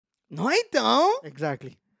No, I don't.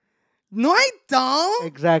 Exactly. No, I don't.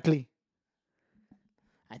 Exactly.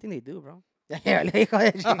 I think they do, bro. Le dijo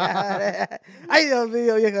de chingada. Ay, Dios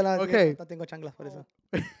mío, viejo. Okay. No tengo chanclas por eso.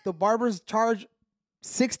 The barbers charge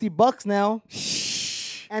 $60 now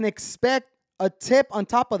and expect a tip on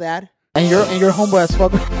top of that. And you're humble as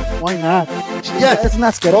fuck. Why not? Ya, es un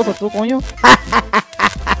asqueroso tú, coño.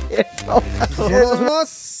 No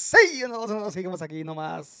sé, nosotros seguimos aquí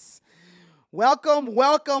nomás. Welcome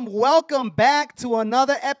back to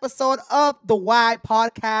another episode of the Why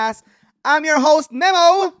Podcast. I'm your host,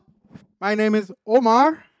 Memo. My name is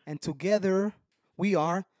Omar. And together, we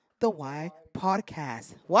are the Why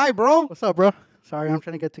Podcast. Why, bro? What's up, bro? Sorry, I'm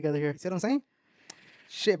trying to get together here. You see what I'm saying?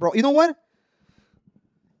 Shit, bro. You know what?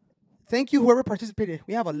 Thank you, whoever participated.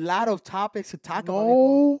 We have a lot of topics to talk about.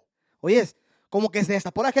 No. Oh, yes. Como que se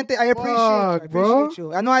destapó la gente. I appreciate Fuck, bro.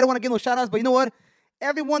 you. I know I don't want to give no shout-outs, but you know what?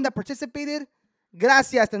 Everyone that participated,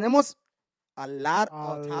 gracias. Tenemos a lot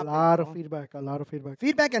of topics. A lot of feedback.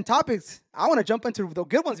 Feedback and topics. I want to jump into the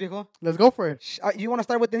good ones, viejo. Let's go for it. You want to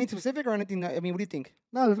start with any specific or anything? I mean, what do you think?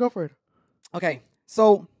 No, let's go for it. Okay,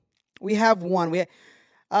 so we have one.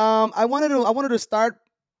 I wanted to start.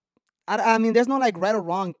 I mean, there's no like right or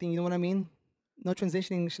wrong thing. You know what I mean? No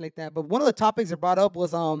transitioning shit like that. But one of the topics that brought up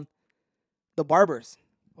was the barbers.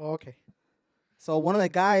 Oh, okay. So one of the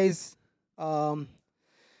guys,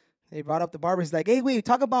 they brought up the barbers. Like, hey, wait,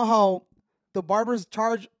 talk about how the barbers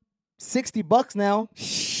charge $60 now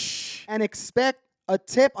and expect a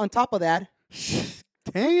tip on top of that.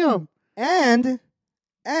 Damn. And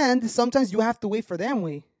sometimes you have to wait for them.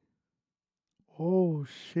 Wait. Oh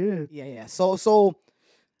shit. Yeah. So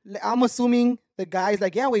I'm assuming the guy's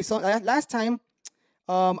like, yeah, wait. So last time,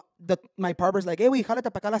 my barber's like, hey, wait,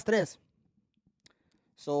 jálate pa' acá a las 3.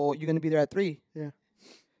 So you're gonna be there at 3. Yeah.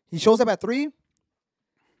 He shows up at 3.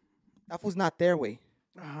 That fool's not there, way.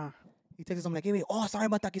 Uh-huh. He texts him like, hey, wait, oh, sorry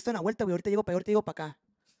about that. Aquí estoy en la vuelta, güey. Ahorita llego pa' acá.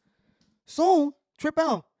 So, trip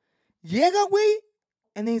out. Llega, güey.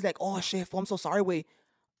 And then he's like, oh, shit, fool, I'm so sorry, güey.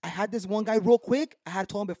 I had this one guy real quick. I had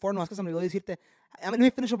told him before, no, es que se me olvidó decirte. Let me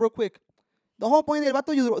finish it real quick. The whole point del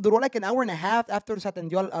vato duró like an hour and a half after se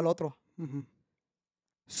atendió al otro. Mm-hmm.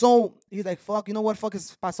 So, he's like, fuck, you know what? Fuck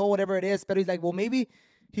is pasó, whatever it is. But he's like, well, maybe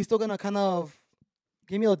he's still going to kind of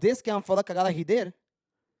give me a discount for the cagada he did.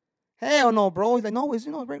 Hell no, bro. He's like, no, it's,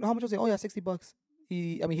 how much was it? Oh, yeah, $60.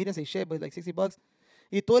 He didn't say shit, but like $60.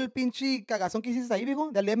 Y todo el pinche cagazón que hiciste ahí,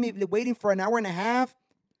 viejo, that left me waiting for an hour and a half.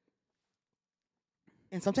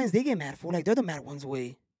 And sometimes they get mad, fool. Like, they're the mad ones,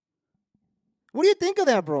 way. What do you think of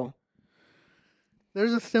that, bro?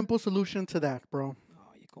 There's a simple solution to that, bro.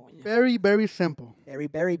 Oh, you going? Yeah. Very, very simple.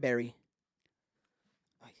 Very.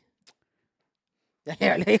 Le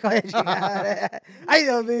dijo de chingada. Ay,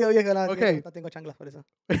 Dios mío, viejo. Okay. No tengo chanclas por eso.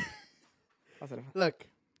 Look,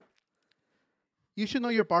 you should know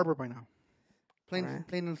your barber by now. Plain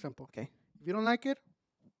Right. and simple. Okay. If you don't like it,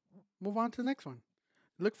 move on to the next one.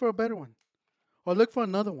 Look for a better one. Or look for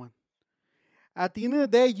another one. At the end of the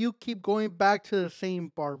day, you keep going back to the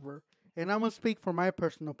same barber. And I'm going to speak from my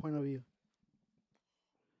personal point of view.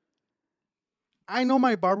 I know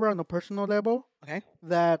my barber on a personal level. Okay.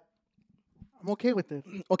 That I'm okay with it.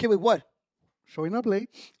 Okay, with what? Showing up late.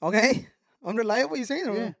 Okay. Unreliable, you saying?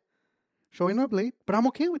 Or? Yeah. Showing up late. But I'm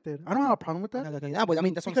okay with it. I don't have a problem with that. Okay. Yeah, but I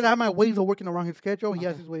mean, that's what Because I have my ways of working around his schedule. He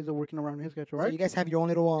has his ways of working around his schedule, right? So you guys have your own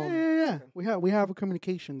little... Yeah. We have a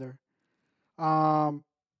communication there.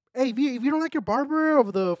 Hey, if you don't like your barber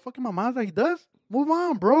of the fucking mamadas that he does, move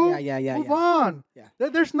on, bro. Yeah. Move on. Yeah.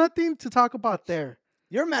 There's nothing to talk about there.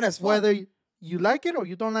 You're mad as fuck. Whether you like it or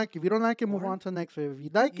you don't like it. If you don't like it, move on to the next. If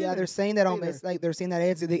you like it, they're saying that it's like they're saying that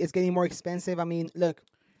it's getting more expensive. I mean, look,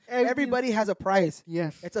 everybody has a price.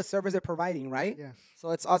 Yes. It's a service they're providing, right? Yes.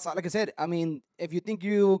 So it's also, like I said, I mean, if you think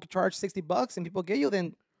you could charge $60 and people get you,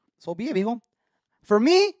 then so be it, viejo. For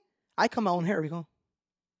me, I cut my own hair, viejo.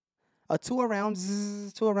 A 2 around,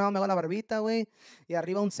 me hago la barbita, güey, y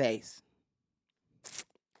arriba un 6.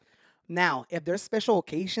 Now, if there's special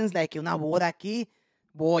occasions, like una boda aquí,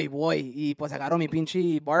 voy, y pues agarro mi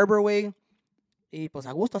pinche barber, güey, y pues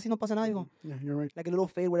a gusto, así no pasa nada, digo. Yeah, you're right. Like a little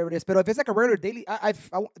fade, whatever it is. But if it's like a regular daily,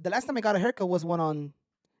 the last time I got a haircut was one on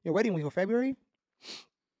your wedding, week, February.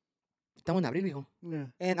 Estamos en abril, viejo. Yeah.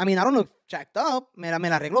 And I mean, I don't look jacked up. Me la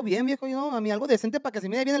arreglo bien, viejo, you know. I mean, algo decente para que se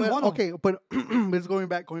mire bien el mono. Okay, but it's going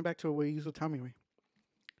back to what you used to tell me, wait.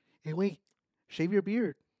 Hey, wait, shave your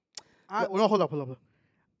beard. No, hold up.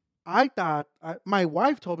 I thought, my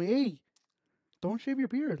wife told me, hey, don't shave your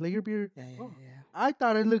beard. Let your beard. Yeah. I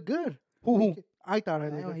thought it looked good. Who? I thought I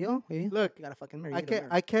looked good. Yo? Look, you got a fucking marry.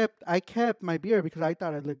 I kept my beard because I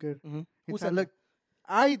thought it looked good. Mm-hmm. Who said look?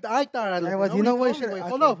 I thought I looked was- good. you know Nobody what, told me, shit, wait,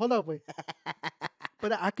 okay. hold up, wait.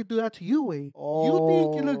 But I could do that to you, wait. You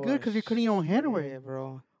think you look good because you're cutting your own hair, Yeah, wait.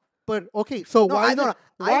 bro. But okay, so No, why I is know. it?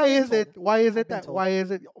 I've Why been is it? told. Why is I've it been that? told. Why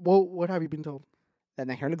is it? What have you been told? That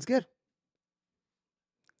my hair looks good.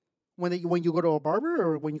 When you go to a barber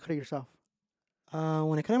or when you cut it yourself?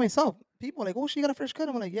 When I cut it myself, people are like, oh, she got a fresh cut.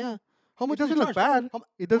 I'm like, yeah. How It much do you doesn't look charge? bad. How mu-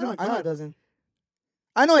 It doesn't look I know it bad. doesn't.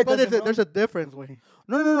 I know it But doesn't. Bro. there's a difference, way.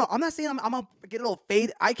 No. I'm not saying I'm gonna get a little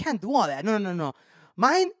fade. I can't do all that. No.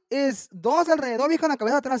 Mine is dos alrededor y con la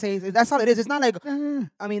cabeza atrás. That's all it is. It's not like,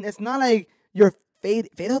 I mean, it's not like you're fade.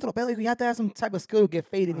 Fade es otro pedo. You have to have some type of skill to get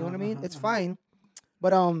faded. You know what I mean? It's fine.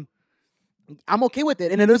 But I'm okay with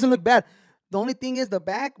it, and it doesn't look bad. The only thing is the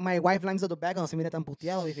back. My wife lines up the back. No se mira tan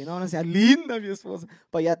puteado. If you know what I'm saying. Linda, mi esposa.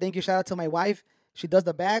 But yeah, thank you. Shout out to my wife. She does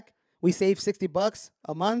the back. We save $60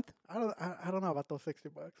 a month. I don't know about those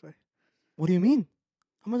 $60. Way. What do you mean?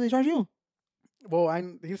 How much do they charge you?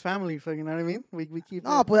 Well, he's family, so you know what I mean. We keep.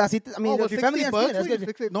 No, pues así. I mean, oh, if your family that's good. That's wait, good.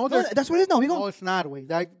 60 no, No, that's what it is now. We no, go. it's not.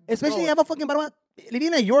 Wait, Especially bro, if you have a fucking bottom.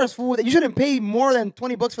 Living like yours, fool. You shouldn't pay more than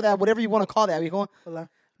 $20 for that, whatever you want to call that. We go. Hola.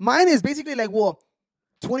 Mine is basically like, well,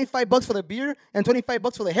 $25 for the beard and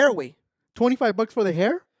 $25 for the hair weight. $25 for the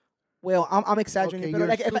hair. Well, I'm exaggerating. Okay, but you're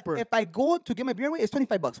like super. if I go to get my beard weight, it's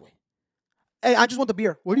 $25 weight. Hey, I just want the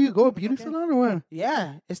beer. Where do you go? A beauty salon or what?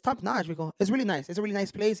 Yeah, it's top notch. We go. It's really nice. It's a really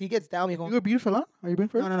nice place. He gets down. We You go. go to a beauty salon? Are you been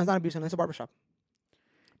for it? No, it's not a beauty salon. It's a barbershop.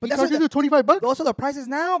 But But that's that's what $25. those are the prices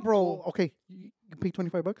now, bro. Oh, okay, you pay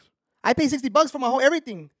 $25. I pay $60 for my whole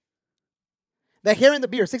everything. The hair and the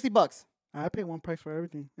beer, $60. I pay one price for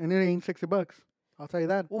everything, and it ain't $60. I'll tell you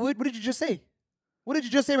that. Well, what did you just say? What did you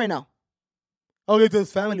just say right now? Oh, it's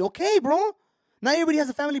his family. Okay, bro. Not everybody has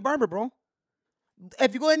a family barber, bro.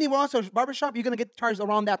 If you go anywhere else or barbershop, you're gonna get charged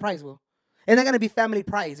around that price, bro. It's not gonna be family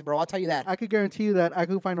price, bro. I'll tell you that. I could guarantee you that I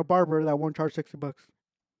could find a barber that won't charge $60.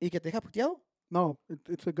 ¿Y que te deja puteado? No,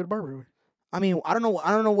 it's a good barber. I mean, I don't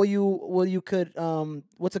know what you could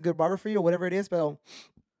what's a good barber for you or whatever it is, but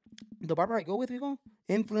the barber I go with, we go.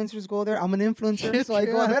 Influencers go there. I'm an influencer, so I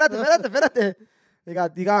go. Espérate.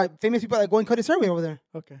 You got famous people that go and cut his hair over there.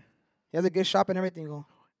 Okay. He has a good shop and everything. Go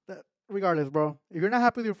Regardless, bro. If you're not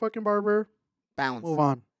happy with your fucking barber, bounce. move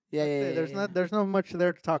on. Yeah. There's not much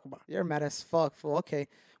there to talk about. You're mad as fuck, fool. Okay.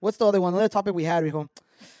 What's the other one? Another topic we had, we go.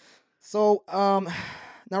 So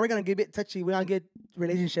now we're gonna get a bit touchy. We're gonna get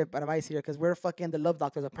relationship advice here because we're fucking the love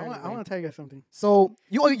doctors apparently. I want to tell you guys something. So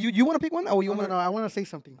you want to pick one? Oh, you No, want no, I want to say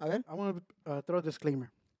something. Okay. I want to throw a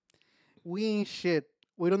disclaimer. We ain't shit.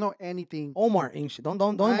 We don't know anything. Omar ain't shit. Don't I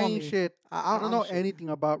involve ain't me. shit. I don't I'm know shit. anything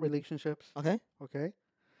about relationships. Okay. Okay.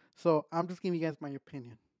 So I'm just giving you guys my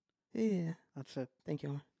opinion. Yeah. That's it. Thank you,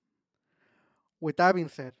 Omar. With that being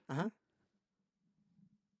said,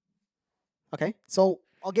 Okay. So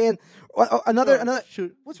again, another.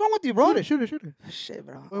 shoot. What's wrong with you, bro? Shoot it. Shit,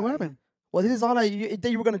 bro. Wait, what happened? Well, this is all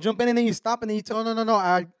you were gonna jump in and then you stop and then you took. No.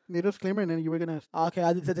 I need a disclaimer, and then you were gonna. Okay,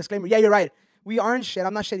 I did the disclaimer. Yeah, you're right. We aren't shit.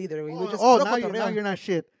 I'm not shit either. We just Oh, puro now cotorreo. you're not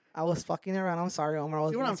shit. I was fucking around. I'm sorry, Omar. I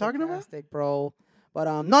was See what being I'm talking about? sarcastic, bro.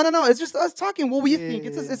 But no. It's just us talking. What we think.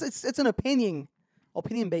 Yeah. It's an opinion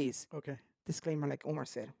based Okay. disclaimer, like Omar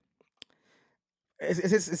said.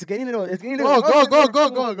 It's getting little. It's getting Oh,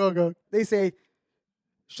 little. go. They say,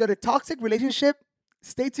 should a toxic relationship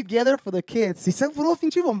stay together for the kids? Si son puros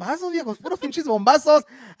pinches bombazos, viejos. Puros pinches bombazos.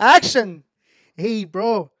 Action. Hey,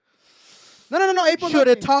 bro. No. April, Should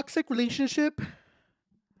a no. toxic relationship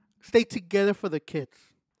stay together for the kids?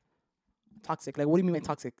 Toxic. Like, what do you mean by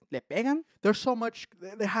toxic? Le pegan? There's so much.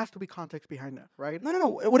 There has to be context behind that, right? No.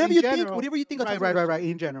 Whatever In you general, think. Whatever you think. of Right. toxic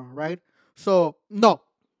In general, right? So no.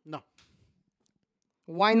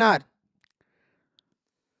 Why not?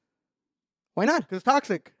 Why not? Because it's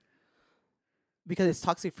toxic. Because it's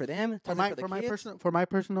toxic for them. Toxic for the kids. For my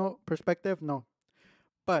personal perspective, no.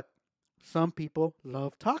 But some people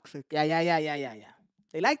love toxic. Yeah.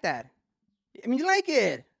 They like that. I mean, you like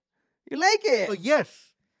it. So yes,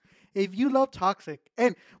 if you love toxic,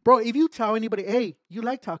 and bro, if you tell anybody, hey, you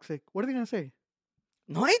like toxic, what are they gonna say?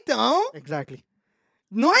 No, I don't. Exactly.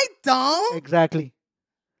 No, I don't. Exactly.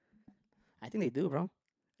 I think they do, bro.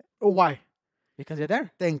 Why? Because they're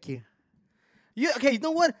there. Thank you. Okay, you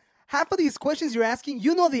know what? Half of these questions you're asking,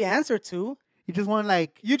 you know the answer to. You just want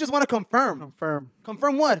You just want to confirm. confirm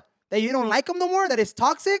Confirm what? That you don't like him no more? That it's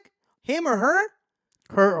toxic? Him or her?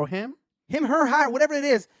 her or him. Him, her, her, whatever it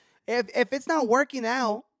is. If it's not working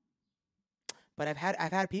out, but I've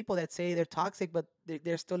had people that say they're toxic, but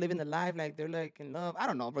they're still living the life like they're like in love. I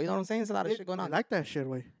don't know, bro. You know what I'm saying? There's a lot of shit going I on. like that shit,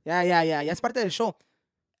 way. Yeah. It's parte del show.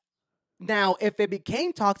 Now, if it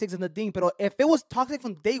became toxic in the thing, but if it was toxic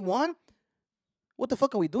from day one, what the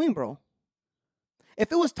fuck are we doing, bro?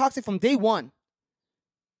 If it was toxic from day one,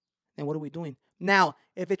 then what are we doing? Now,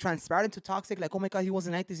 if it transpired into toxic, like, oh my God, he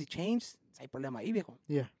wasn't like this, he changed, hay problema ahí, viejo.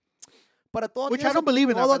 Yeah. Pero todo Which tiene I don't su- believe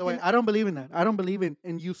in that, todo by the way. tiene- I don't believe in that. I don't believe in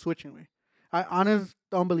you switching, way. I honest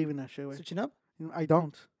don't believe in that shit, way. Switching up? I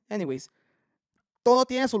don't. Anyways, todo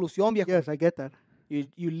tiene solución, viejo. Yes, I get that. You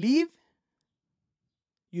leave,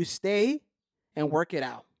 you stay, and work it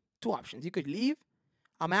out. Two options. You could leave,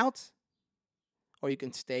 I'm out, or you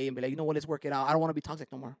can stay and be like, you know what, let's work it out. I don't want to be toxic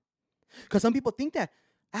no more. Because some people think that.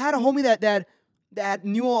 I had a homie that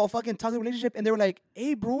knew a fucking toxic relationship, and they were like,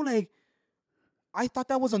 hey, bro, like, I thought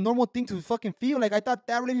that was a normal thing to fucking feel. Like, I thought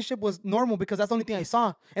that relationship was normal because that's the only thing I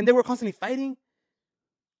saw. And they were constantly fighting.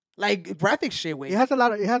 Like, graphic shit, way. It has a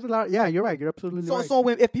lot. Yeah, you're right. You're absolutely So, right. so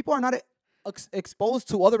if people are not exposed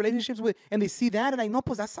to other relationships with, and they see that, and like, no,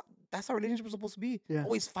 pues that's how relationships are supposed to be. Yeah.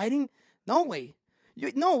 Always fighting. No way.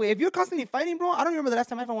 No way. If you're constantly fighting, bro, I don't remember the last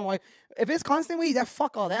time I found my wife. If it's constantly, that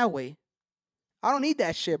fuck all that way. I don't need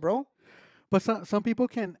that shit, bro. But some people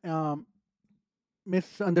can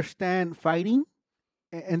misunderstand fighting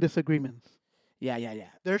and disagreements. Yeah.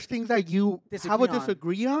 There's things that you have a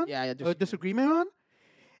Disagree on. disagreement on,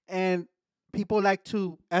 and people like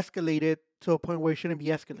to escalate it to a point where it shouldn't be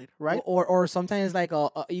escalated, right? Or sometimes like a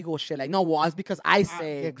ego shit. Like, no, well, it's because I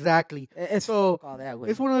say. Exactly. It's So fuck all that way.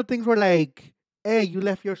 it's one of the things where, like, hey, you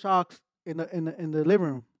left your socks in the living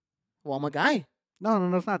room. Well, I'm a guy.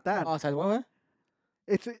 No, it's not that. Oh, so what?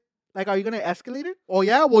 It's like, are you gonna escalate it? Oh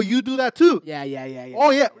yeah, well you do that too. Yeah. Oh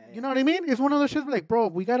yeah, you know what I mean? It's one of those shits like, bro,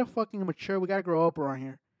 we gotta fucking mature. We gotta grow up around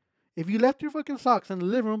here. If you left your fucking socks in the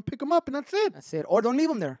living room, pick them up and that's it. That's it. Or don't leave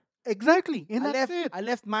them there. Exactly, and that's it. I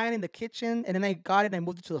left mine in the kitchen, and then I got it and I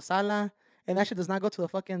moved it to the sala. And that shit does not go to the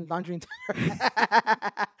fucking laundry.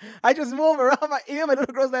 I just move around. Even my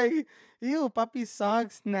little girl's like, ew, papi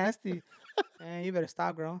socks, nasty. Man, you better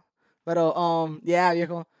stop, girl. But yeah,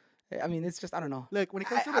 viejo. I mean, it's just, I don't know. Look, when it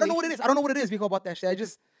comes to I don't know what it is. I don't know what it is, viejo, about that shit.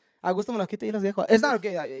 I gusto me lo quito y los dejo. It's not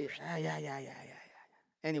okay. Yeah.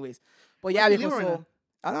 Anyways. But yeah, Why'd you viejo, leave her so.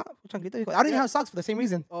 I don't know. Chanclita, viejo. I don't even have socks for the same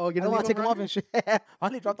reason. Oh, I you don't want to take them off around and shit. I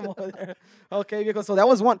only dropped them over there. Okay, because so that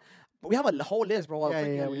was one. But we have a whole list, bro.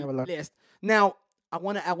 Yeah, we have a lot. List. Now, I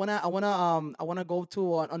wanna go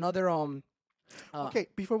to another Okay,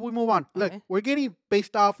 before we move on, look, okay. we're getting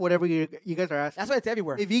based off whatever you guys are asking. That's why it's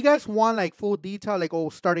everywhere. If you guys want like full detail, like, oh,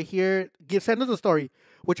 start it here, send us a story.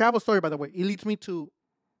 Which I have a story, by the way. It leads me to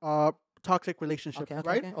toxic relationships,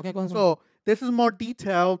 right? Okay, go ahead. So this is more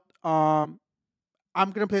detailed.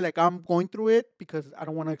 I'm gonna play like I'm going through it because I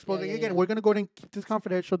don't want to expose it again. Yeah. We're gonna go ahead and keep this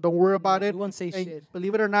confidential. Don't worry about it. We won't say And shit.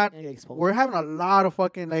 believe it or not, Yeah, get exposed. we're having a lot of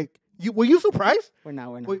fucking like. Were you surprised? We're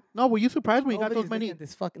not. No, were you surprised when you got Nobody's those many? looking at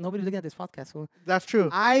this nobody's looking at this podcast. Fool. That's true.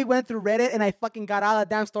 I went through Reddit and I fucking got all the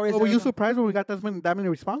damn stories. But were you surprised when we got that many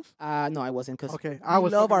response? No, I wasn't. Cause Okay, I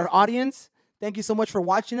love our audience. Thank you so much for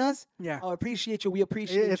watching us. Yeah. I appreciate you. We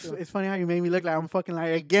appreciate you. It's funny how you made me look like I'm fucking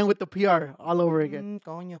like again with the PR all over again.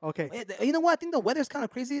 Coño. Okay. You know what? I think the weather's kind of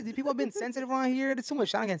crazy. These people have been sensitive around here. There's too much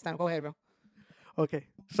shot against time. Go ahead, bro. Okay.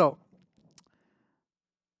 So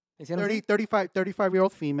You see what I'm saying?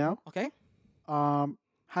 35-year-old female Okay.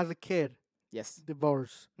 has a kid, Yes.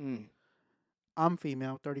 divorced. Mm. I'm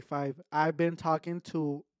female, 35. I've been talking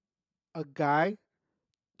to a guy,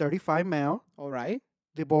 35 male, All right.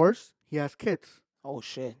 divorced. He has kids. Oh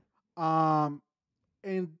shit.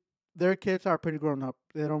 And their kids are pretty grown up.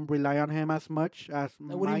 They don't rely on him as much as What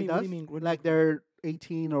do you mine mean? does. What do you mean? Like they're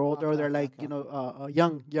 18 or older. Okay, They're okay, like okay. you know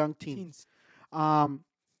young teens. Teens.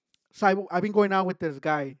 So I've been going out with this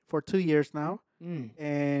guy for 2 years now, Mm.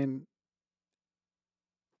 and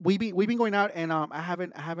we've been going out, and I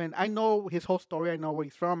haven't I know his whole story. I know where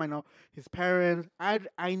he's from. I know his parents.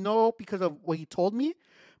 I know because of what he told me,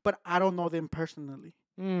 but I don't know them personally.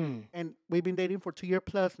 Mm. And we've been dating for 2 years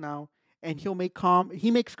plus now, and he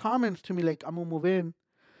makes comments to me like, I'm gonna move in,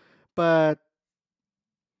 but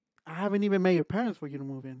I haven't even met your parents for you to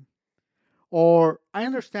move in. Or I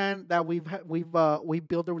understand that we've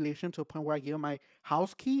built a relation to a point where I give him my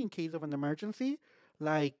house key in case of an emergency,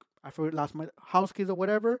 like I lost my house keys or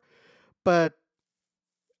whatever. But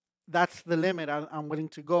that's the limit I'm willing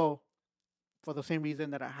to go, for the same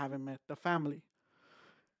reason that I haven't met the family.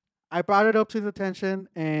 I brought it up to his attention,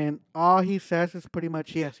 and all he says is pretty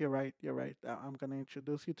much, yes, you're right. I'm gonna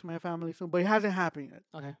introduce you to my family soon, but it hasn't happened yet.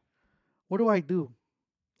 Okay. What do I do?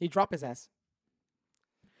 He dropped his ass.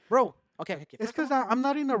 Bro. Okay. It's because I'm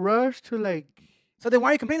not in a rush to like. So then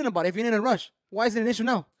why are you complaining about it if you're in a rush? Why is it an issue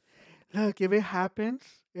now? Look, if it happens,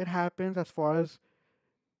 it happens as far as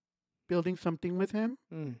building something with him.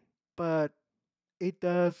 Mm. But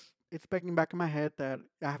it's begging back in my head that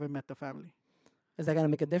I haven't met the family. Is that gonna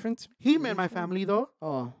make a difference? He met my family though.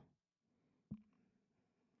 Oh,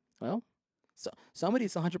 well, so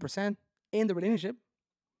somebody's 100% in the relationship,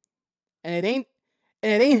 and it ain't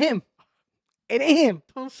him. It ain't him.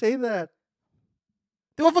 Don't say that.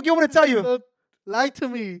 Then what the fuck you want me to tell you? Don't lie to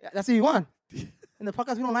me. That's what you want. In the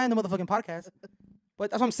podcast, we don't lie in the motherfucking podcast.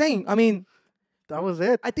 But that's what I'm saying. I mean, That was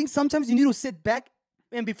it. I think sometimes you need to sit back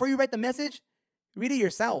and before you write the message, read it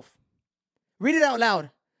yourself. Read it out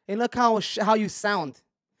loud and look how you sound.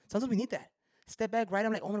 Sometimes we need that. Step back, write.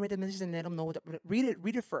 I'm like, oh, I'm gonna write the message and let them know. Read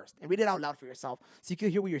it first and read it out loud for yourself so you can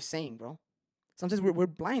hear what you're saying, bro. Sometimes we're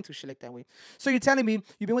blind to shit like that way. So you're telling me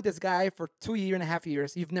you've been with this guy for 2.5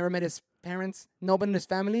 years. You've never met his parents, nobody in his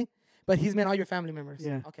family, but he's met all your family members.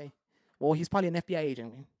 Yeah. Okay. Well, he's probably an FBI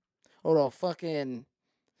agent, man. Or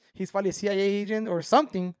he's probably a CIA agent or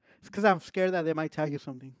something. It's because I'm scared that they might tell you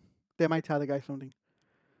something. They might tell the guy something.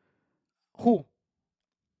 Who?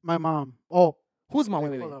 My mom. Oh, Whose mom?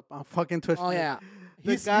 Wait. hold up. I'm fucking twisting. Oh, it. yeah.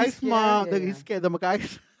 The He's guy's scared, mom. yeah, He's scared. The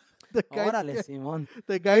guy's. Órale, Simón.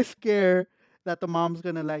 The guy's scared that the mom's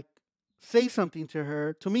gonna like say something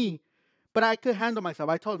to me, but I could handle myself.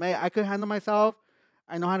 I told him, hey, I could handle myself.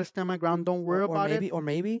 I know how to stand my ground. Don't worry about it. Or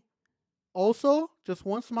maybe. Also, just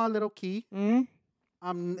one small little key.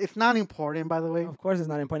 It's not important, by the way. Of course, it's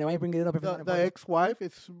not important. Why you bring it up if it's not The important? ex-wife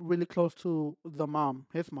is really close to the mom,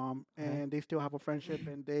 his mom, and they still have a friendship,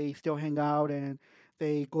 and they still hang out, and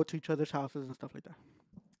they go to each other's houses and stuff like that.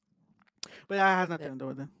 But that has nothing to do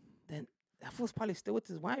with it. Then that fool's probably still with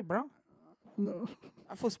his wife, bro. No,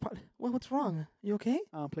 That fool's probably. What's wrong? You okay?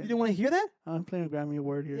 I'm You playing. didn't want to hear that? I'm playing a Grammy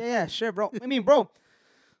award here. Yeah, sure, bro. I mean, bro.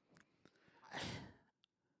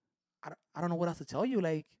 I don't know what else to tell you.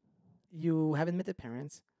 Like, you haven't met the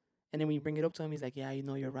parents, and then when you bring it up to him, he's like, "Yeah, you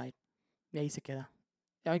know, you're right. Yeah, y se queda.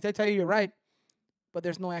 Yeah, I can tell you you're right, but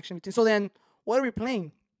there's no action between. So then, what are we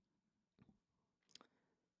playing?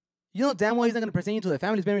 You know damn well he's not gonna present you to the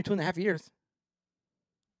family. He's been married 2.5 years.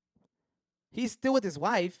 He's still with his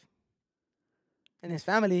wife and his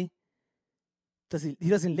family. He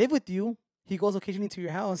doesn't live with you. He goes occasionally to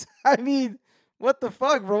your house. I mean, what the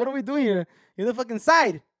fuck, bro? What are we doing here? You're the fucking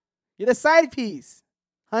side. You're the side piece.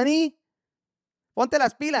 Honey, ponte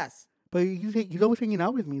las pilas. But he's always hanging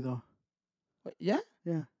out with me though. What, yeah?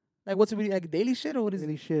 Yeah, Like, what's it really, like daily shit or what is it?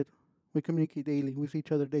 daily shit. We communicate daily. We see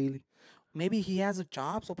each other daily. Maybe he has a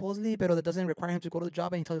job, supposedly, but that doesn't require him to go to the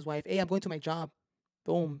job and he tells his wife, hey, I'm going to my job.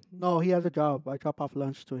 Boom. No, he has a job. I drop off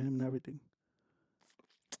lunch to him and everything.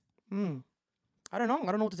 I don't know. I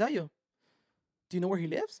don't know what to tell you. Do you know where he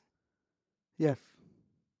lives? Yes,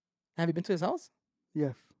 Have you been to his house?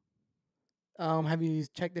 yes. Have you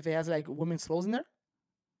checked if he has like women's clothes in there?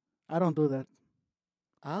 I don't do that.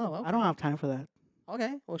 Oh, okay. I don't have time for that.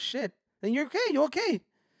 Okay. Well, shit. Then you're okay. You're okay.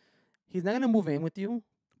 He's not gonna move in with you.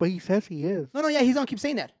 But he says he is. No, yeah. He's gonna keep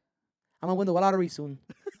saying that. I'm gonna win the lottery soon.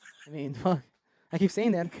 I mean, fuck. I keep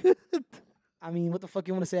saying that. I mean, what the fuck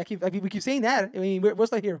you want to say? We keep saying that. I mean, we're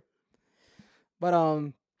still here. But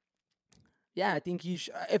yeah. I think you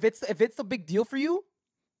should. If it's a big deal for you,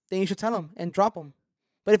 then you should tell him and drop him.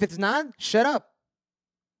 But if it's not, shut up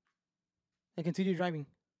and continue driving.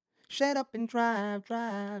 Shut up and drive.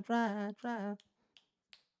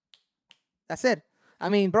 That's it. I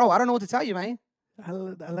mean, bro, I don't know what to tell you, man. I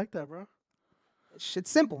like that, bro.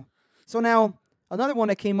 Shit's simple. So now, another one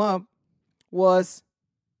that came up was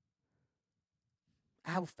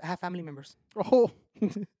I have family members. Oh,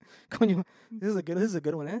 Coño, this is a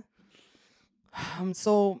good one, eh?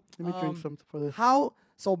 So let me drink something for this.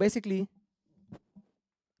 So basically,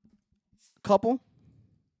 couple,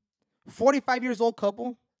 45 years old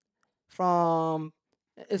couple from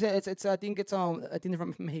it's I think they're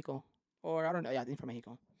from Mexico, or I don't know. Yeah, I think from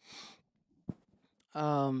Mexico.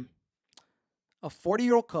 A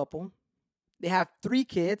 40-year-old couple. They have 3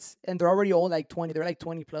 kids, and they're already all like 20. They're like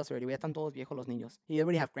 20 plus already. Ya están todos viejos los niños. They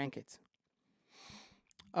already have grandkids.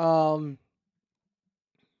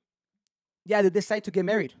 Yeah, they decide to get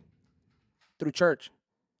married through church.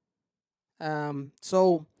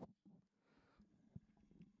 So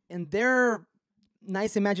in their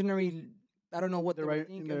nice imaginary, I don't know what they were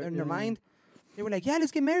thinking in their mind, they were like, yeah,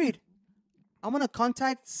 let's get married. I'm going to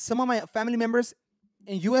contact some of my family members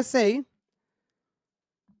in USA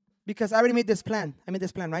because I already made this plan. I made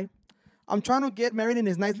this plan, right? I'm trying to get married in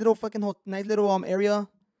this nice little area,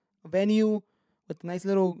 venue with nice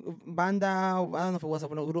little banda. I don't know if it was a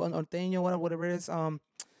norteño, whatever it is.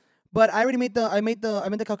 But I already made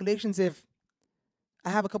the calculations. If I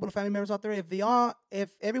have a couple of family members out there, if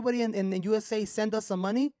everybody in the USA send us some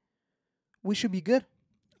money, we should be good.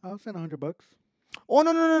 I'll send $100. Oh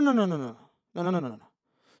no.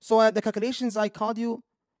 So the calculations, I called you.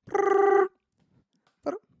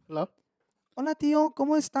 Hello? Hola, tío,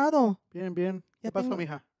 ¿cómo ha estado? Bien, bien. ¿Qué Ya pasó, tengo,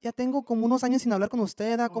 mija? ya tengo como unos años sin hablar con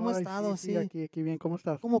usted, ¿ah? ¿Cómo ha Ay, estado? sí, Sí. aquí bien. ¿Cómo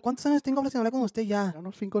estás? ¿Cómo cuántos años tengo sin hablar con usted ya? ¿Ya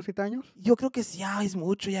unos 5 o 7 años? Yo creo que sí, ya es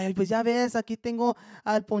mucho, ya, pues ya ves, aquí tengo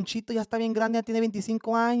al Ponchito, ya está bien grande, ya tiene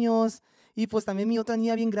 25 años, y pues también mi otra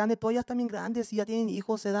niña bien grande, todas ya están bien grandes y ya tienen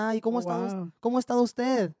hijos, ¿se da? ¿Y Oh, wow. cómo ha estado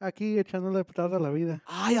usted? Aquí echándole putadas a la vida.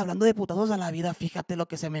 Ay, hablando de putazos a la vida, fíjate lo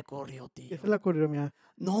que se me corrió, ¿Qué tío. se le ocurrió, mija?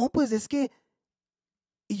 No, pues es que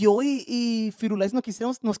yo y Firulais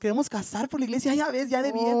nos queremos casar por la iglesia, ya ves, ya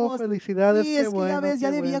de Oh, viejos. felicidades, Sí, qué es que ya bueno, ves, ya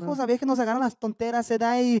qué de bueno. viejos, a veces nos agarran las tonteras, se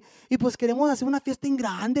da y pues queremos hacer una fiesta en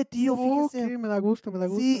grande, tío, Oh, ok, fíjese. me da gusto, me da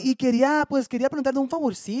Sí, gusto. y quería preguntarle un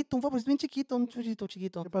favorcito bien chiquito, un chiquito,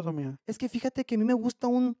 chiquito. ¿Qué pasó, mija? Es que fíjate que a mí me gusta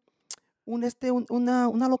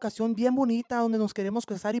una locación bien bonita donde nos queremos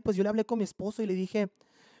casar y pues yo le hablé con mi esposo y le dije,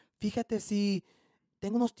 fíjate si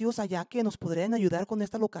tengo unos tíos allá que nos podrían ayudar con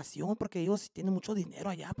esta locación porque ellos tienen mucho dinero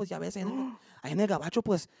allá, pues ya ves, ahí en el gabacho,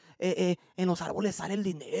 pues en los árboles sale el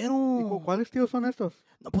 ¿Y dinero. cuáles tíos son estos?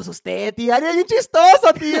 No, pues usted, tío, eres bien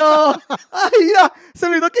chistoso, tío. Ay, mira, se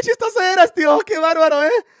me olvidó qué chistoso eras, tío, qué bárbaro, ¿eh?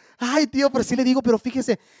 Ay, tío, pero sí le digo, pero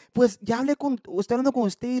fíjese, pues ya estoy hablando con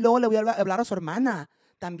usted y luego le voy a hablar a su hermana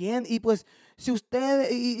también. Y pues, si usted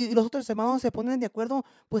y los otros hermanos se ponen de acuerdo,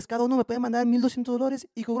 pues cada uno me puede mandar $1,200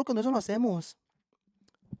 y seguro que con eso lo hacemos.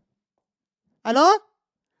 ¿Aló?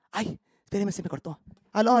 Ay, espéreme, se me cortó.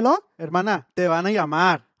 ¿Aló, aló? Hermana, te van a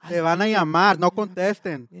llamar. Ay, Te van a llamar. No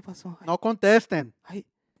contesten. ¿qué pasó? No contesten. Ay,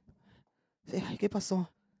 sí, ay, ¿qué pasó?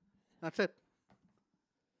 That's it.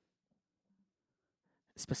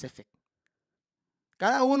 Specific.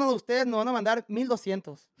 Cada uno de ustedes nos van a mandar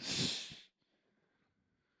 1,200.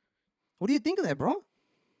 What do you think of that, bro?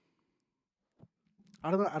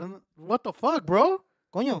 I don't know. What the fuck, bro?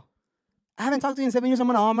 Coño. I haven't talked to you in 7 years. I'm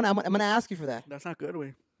gonna ask you for that. That's not good,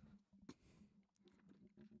 güey.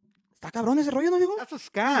 Está cabrón ese rollo, ¿no, viejo? That's a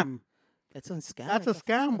scam. It's a scam. That's a It's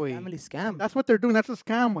scam, güey. family scam. That's what they're doing. That's a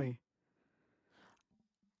scam, güey.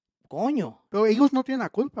 Coño. Pero ellos no tienen la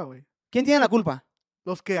culpa, güey. ¿Quién tiene la culpa?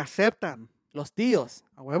 Los que aceptan. Los tíos.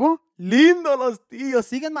 ¿A huevo? Lindo los tíos.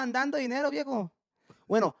 Siguen mandando dinero, viejo.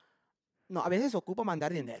 Bueno, no, a veces ocupa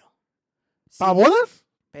mandar dinero. Sí, ¿Para bodas?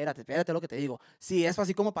 espérate lo que te digo. Si es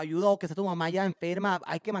así como para ayuda o que está tu mamá ya enferma,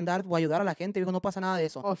 hay que mandar o ayudar a la gente, viejo, no pasa nada de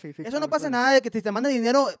eso. Oh, sí, sí. Eso claro, no pasa claro. nada de que si te mandan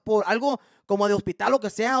dinero por algo como de hospital o que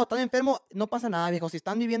sea, o están enfermo, no pasa nada, viejo. Si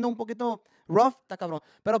están viviendo un poquito rough, está cabrón.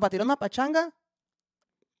 Pero para tirar una pachanga,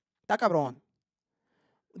 está cabrón.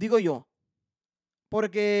 Digo yo.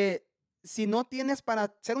 Porque si no tienes para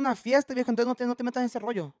hacer una fiesta, viejo, entonces no te metas en ese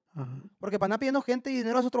rollo. Ajá. Porque para andar pidiendo gente y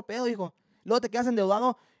dinero es otro pedo, hijo. Luego te quedas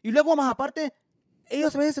endeudado. Y luego, más aparte,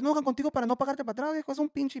 ellos a veces se enojan contigo para no pagarte para atrás, viejo. Es un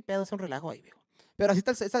pinche pedo, es un relajo ahí, viejo. Pero así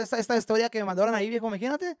está esta historia que me mandaron ahí, viejo,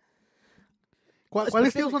 imagínate.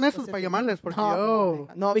 ¿Cuáles tíos son esos para llamarles? Porque yo...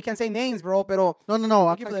 No, we can't say names, bro, pero No.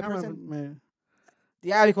 Thank you for that person. Me...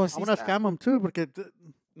 ya, viejo, I sí wanna está. scam them too, porque...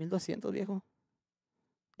 1,200, viejo.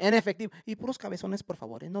 En efectivo. Y puros cabezones, por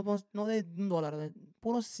favor. No de $1, de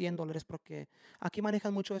puros $100, porque aquí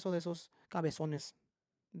manejan mucho eso de esos cabezones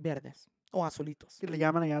verdes o azulitos. Que le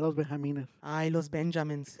llaman allá a los benjamines. Ay, los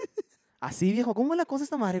Benjamins. Así, viejo. ¿Cómo es la cosa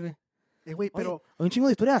esta madre, güey? Güey, Oye, pero... hay un chingo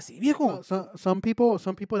de historias así, viejo. Some people,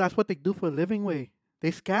 that's what they do for a living, güey.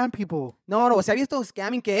 They scam people. No, se ha visto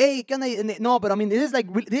scamming que, hey, ¿qué onda? No, but I mean, this is like,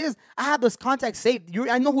 I have those contacts saved.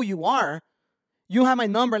 I know who you are. You have my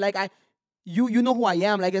number. Like, you know who I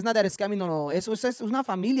am. Like, it's not that it's scamming. No. Eso es una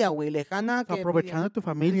familia, güey, lejana. Que Aprovechando tu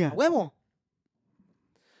familia. A huevo.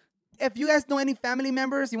 If you guys know any family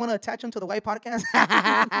members, you want to attach them to the White Podcast,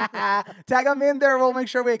 tag them in there. We'll make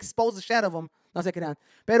sure we expose the shit of them. No se crean.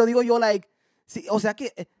 Pero digo yo, like, sí, o sea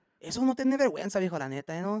que eso no tiene vergüenza, viejo, la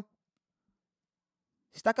neta, ¿no?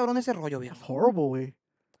 Está cabrón ese rollo, viejo. That's horrible, güey.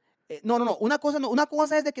 No. Una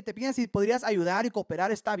cosa es de que te piden si podrías ayudar y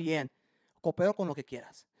cooperar, está bien. Coopero con lo que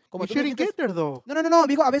quieras. Como You tú me shouldn't dijiste- get there, though. No,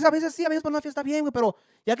 viejo, a veces sí, a veces para una fiesta bien, güey, pero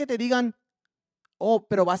ya que te digan, oh,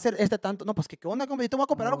 pero va a ser tanto, no, pues ¿qué onda, compa? Yo te voy a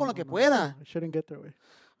cooperar con lo que pueda. I shouldn't get there, güey.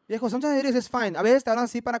 Viejo, sometimes it is fine. A veces te hablan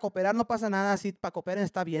así para cooperar, no pasa nada, así para cooperar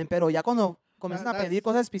está bien, pero ya cuando comienzan a That's- pedir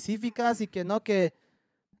cosas específicas y que no, no,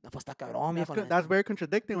 pues está cabrón, viejo. la That's neta. very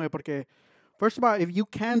contradicting, güey, porque, first of all, if you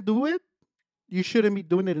can't do it, you shouldn't be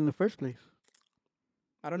doing it in the first place.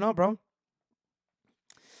 I don't know, bro.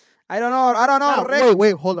 I don't know, Now, Rick.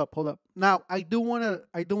 wait, hold up. Now, I do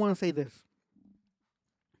wanna say this.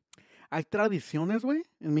 Hay tradiciones, güey,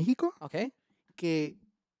 en México Okay. que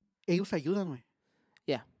ellos ayudan, güey.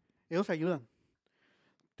 Yeah. Ellos ayudan.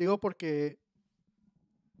 Digo porque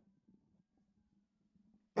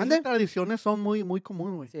 ¿Mande? esas tradiciones son muy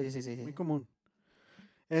común, güey. Sí. Muy común.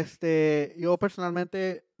 Yo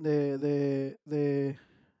personalmente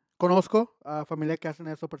conozco a familia que hacen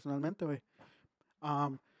eso personalmente, güey.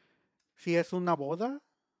 Si es una boda,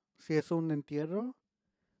 si es un entierro,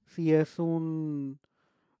 si es lo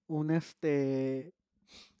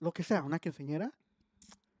que sea, una quinceañera.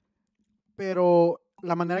 Pero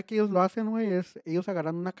la manera que ellos lo hacen, güey, es ellos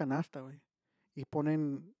agarran una canasta, güey, y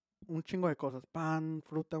ponen un chingo de cosas, pan,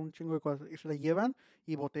 fruta, un chingo de cosas, y se le llevan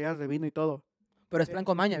y botellas de vino y todo. Pero es plan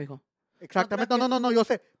con maña, viejo. Exactamente, no, yo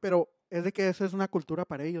sé, pero es de que eso es una cultura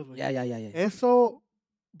para ellos, güey. Ya. Eso,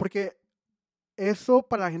 porque eso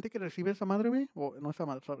para la gente que recibe esa madre, güey, o no esa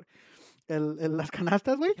madre, sorry, las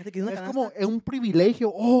canastas, güey, Fíjate que es una es canasta. como un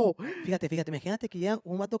privilegio. Oh, Fíjate, imagínate que llega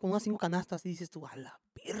un vato con unas 5 canastas y dices tú, a la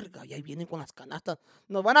verga, y ahí vienen con las canastas.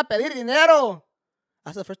 ¡Nos van a pedir dinero!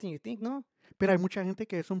 That's the first thing you think, ¿no? pero hay mucha gente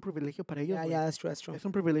que es un privilegio para ellos, güey. That's true. Es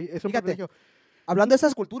un privilegio, es un Fíjate. privilegio. Hablando de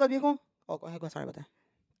esas culturas, viejo. Oh, go ahead, sorry about that.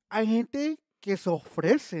 Hay gente que se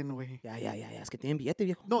ofrecen, güey. Ya. Es que tienen billete,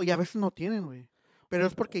 viejo. No, y a veces no tienen, güey. Pero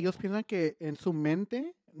es porque ellos piensan que en su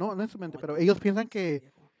mente, no en su mente, pero ellos piensan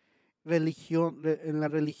que en la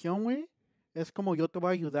religión, güey, es como yo te voy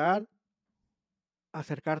a ayudar a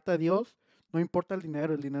acercarte a Dios, no importa el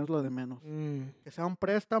dinero es lo de menos. Que sea un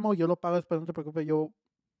préstamo, yo lo pago después, no te preocupes, yo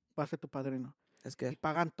voy a ser tu padrino. Es Y que.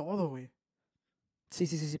 pagan todo, güey. Sí,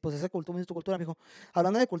 pues esa cultura es tu cultura, viejo.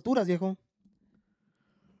 Hablando de culturas, viejo.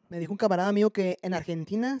 Me dijo un camarada mío que en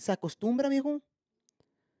Argentina se acostumbra, viejo,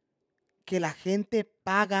 que la gente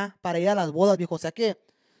paga para ir a las bodas, viejo. O sea que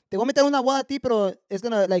te voy a meter una boda a ti, pero it's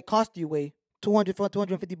gonna like cost you, güey,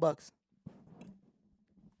 $250.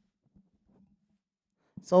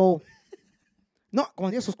 So, no,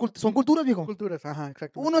 como digo, son culturas, viejo. Culturas, ajá,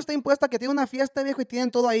 exacto. Uno está impuesto a que tiene una fiesta, viejo, y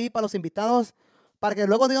tienen todo ahí para los invitados, para que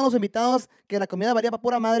luego digan los invitados que la comida valía para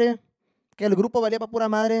pura madre, que el grupo valía para pura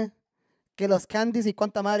madre, que los candies y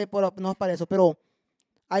cuánta madre, pero no es para eso, pero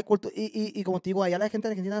hay cultura, y como te digo, allá la gente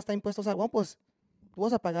de Argentina está impuesta, o sea, bueno, pues tú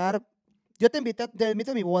vas a pagar, yo te invito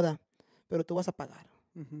a mi boda, pero tú vas a pagar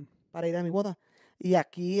Ujú. para ir a mi boda. Y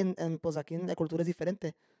aquí, pues aquí en la cultura es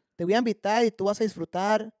diferente. Te voy a invitar y tú vas a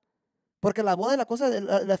disfrutar, porque la boda es la cosa,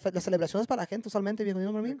 la celebración es para la gente usualmente, viejo,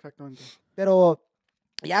 ¿no, mí? Exactamente. Pero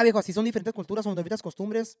ya, viejo, así son diferentes culturas, son diferentes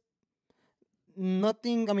costumbres.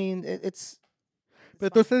 Nothing, I mean, it's Pero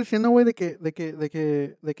tú estás diciendo, güey, de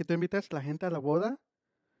que tú invitas a la gente a la boda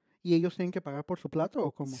y ellos tienen que pagar por su plato,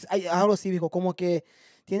 ¿o cómo? algo así, viejo, como que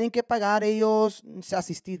tienen que pagar ellos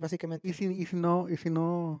asistir, básicamente.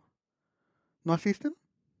 ¿No asisten?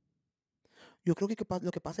 Yo creo que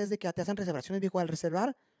lo que pasa es de que te hacen reservaciones, viejo. Al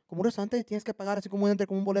reservar, como un restaurante, tienes que pagar así como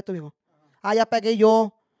un boleto, viejo. Ah, ya pagué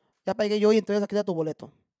yo y entonces aquí está tu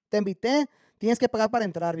boleto. Te invité, tienes que pagar para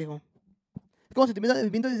entrar, viejo. Es como si te invitas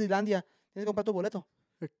a Disneylandia, tienes que comprar tu boleto.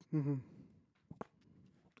 Ujú.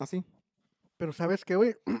 Así. Pero ¿sabes qué,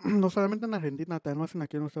 güey? No solamente en Argentina, también lo hacen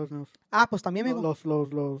aquí en los Estados Unidos. Ah, pues también, viejo. Los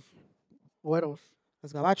güeros,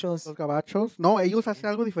 Los gabachos. los gabachos. No, ellos hacen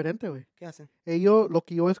algo diferente, güey. ¿Qué hacen? Lo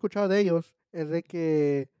que yo he escuchado de ellos es de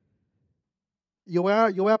que yo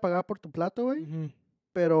voy a pagar por tu plato, güey, Ujú.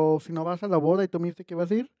 pero si no vas a la boda y tú me dices que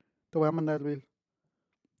vas a ir, te voy a mandar el bill.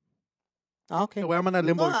 Ah, okay. Te voy a mandar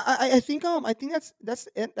el No, invoice. I think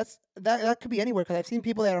that could be anywhere because I've seen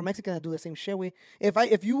people that are Mexican that do the same shit, güey.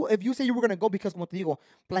 If you say you were gonna go because como te digo,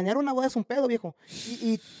 planear una boda es un pedo, viejo,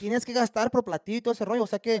 y tienes que gastar por platillo y todo ese rollo, o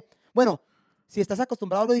sea que, bueno, si estás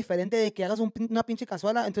acostumbrado a algo diferente de que hagas una pinche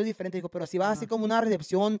cazuela, entonces es diferente, digo, pero si vas así Ajá. como una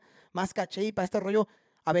recepción más caché y para este rollo,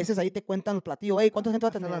 a veces ahí te cuentan el platillo, hey, ¿cuánta gente va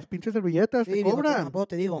a Hasta tener? las pinches servilletas Sí, te viejo, cobran. tampoco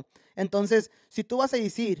te digo. Entonces, si tú vas a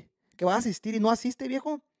decir que vas a asistir y no asiste,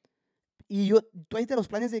 viejo, y tú ahí te los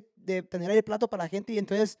planes de tener ahí el plato para la gente y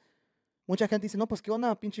entonces mucha gente dice, no, pues qué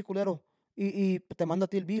onda, pinche culero, y te mando a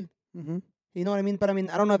ti el bill. Ujú. You know what I mean? But I mean,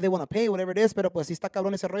 I don't know if they want to pay, whatever it is, pero pues sí está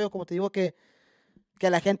cabrón ese rollo, como te digo, que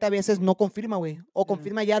la gente a veces no confirma, güey, o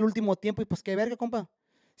confirma ya al último tiempo y pues qué verga, compa.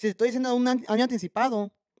 Si te estoy diciendo un año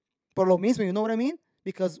anticipado, por lo mismo, you know what I mean?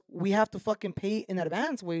 Because we have to fucking pay in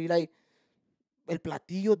advance, güey, like, el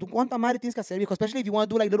platillo, ¿tú cuánta madre tienes que hacer, viejo? Especially if you want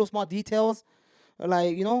to do like little small details.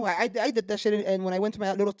 Like, you know, I did that shit and when I went to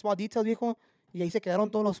my little small details, viejo, y ahí se quedaron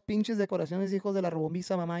todos los pinches decoraciones, hijos de la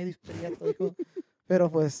robomisa, mamá y prieto, hijo.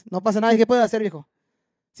 Pero pues, no pasa nada, ¿qué puede hacer, viejo?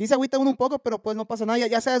 Sí se agüita uno un poco, pero pues no pasa nada,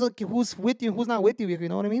 ya sabes que who's with you, who's not with you, viejo, you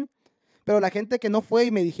know what I mean? Pero la gente que no fue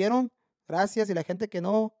y me dijeron, gracias, y la gente que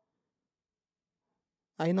no,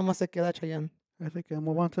 ahí nomás se queda Chayanne. Así que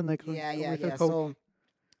move on to the next one. Yeah, Como yeah, dice el yeah. coach.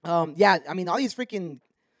 So, yeah, I mean, all these freaking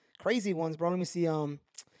crazy ones, bro. Let me see.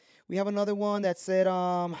 We have another one that said,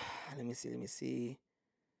 let me see.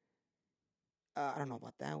 I don't know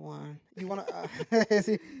about that one. You wanna?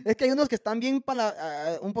 Sí. Es que hay unos que están bien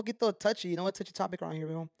para un poquito touchy. You know what touchy topic around here,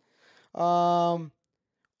 mijo.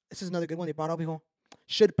 This is another good one they brought up, mijo.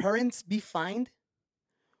 Should parents be fined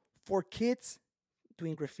for kids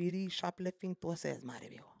doing graffiti, shoplifting, todo ese desmadre,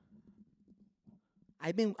 viejo?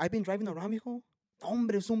 I've been driving around, viejo.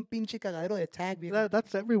 Hombre, es un pinche cagadero de tag, viejo.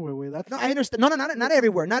 That's everywhere, way. That's No, I understand. No, not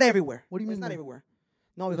everywhere. Not everywhere. What do you It's mean, not man? everywhere.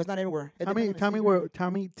 No, because not everywhere. It Tell me, depends on tell the me city. where,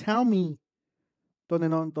 tell me,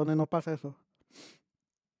 donde no pasa eso.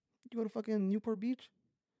 You go to fucking Newport Beach.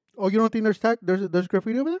 Oh, you don't think there's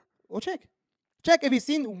graffiti over there? Well, check. Check if you've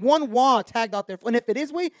seen one wall tagged out there. And if it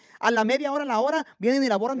is, güey, a la media hora, la hora, vienen y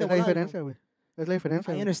la borran de Es la volada, güey. diferencia, güey. Es la diferencia.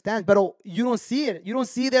 I güey. understand, but you don't see it. You don't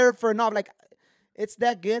see there for enough. Like, it's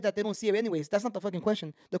that good that they don't see it anyways. That's not the fucking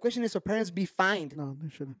question. The question is, should parents be fined? No, they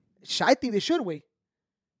shouldn't. I think they should, güey.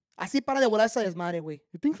 Así para de volar esa desmadre, güey.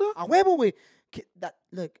 You think so? A huevo, güey.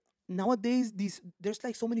 Look, nowadays, there's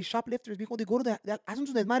like so many shoplifters, viejo. They go to hacen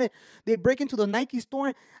su desmadre. They break into the Nike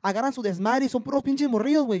store, agarran su desmadre y son puros pinches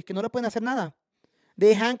morrillos, güey, que no le pueden hacer nada.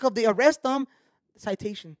 They handcuff, they arrest them,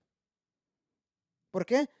 citation. ¿Por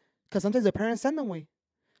qué? Because sometimes the parents send them, güey.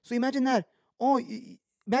 So imagine that.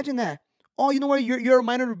 Imagine that. Oh, you know what? You're a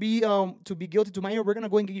minor to be guilty to minor. We're gonna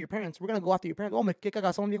go and get your parents. We're gonna go after your parents. Oh, me qué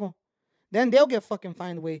cagazón, viejo. Then they'll get fucking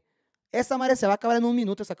fined, güey. Esa madre se va a acabar en un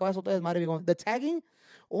minuto. Se acaba eso todo desmadre, viejo. The tagging.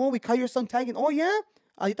 Oh, we caught your son tagging. Oh, yeah.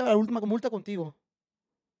 Ahorita va la última multa contigo.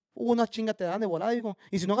 Una chinga te dan de volada, viejo.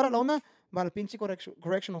 Y si no agarra la onda, va al pinche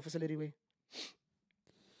correctional facility, güey.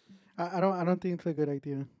 I don't think it's a good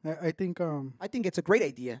idea. I think I think it's a great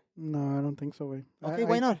idea. no, I don't think so, way. Okay,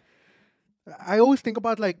 why not? I always think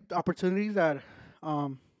about like opportunities that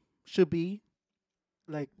should be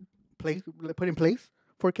like put in place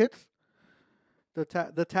for kids.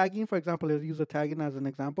 The tagging, for example, let's use the tagging as an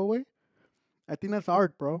example, way. I think that's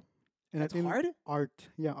art, bro. And That's I think hard? art,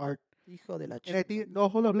 yeah, art. Hijo de la And I think no,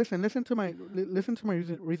 hold up, listen to my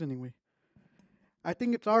reasoning, way. I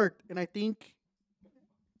think it's art, and I think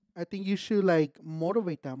you should like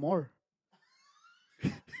motivate that more.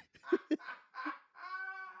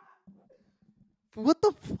 What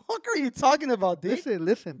the fuck are you talking about, dude?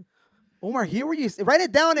 Listen. Omar, here where you write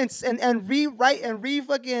it down and rewrite and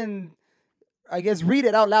fucking, I guess, read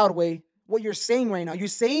it out loud, way. What you're saying right now. You're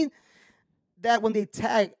saying that when they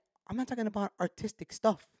tag, I'm not talking about artistic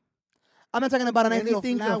stuff. I'm not talking about a nice little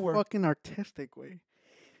Anything's a flower. fucking artistic, way.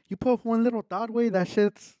 You put one little dot, way, that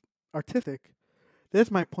shit's artistic.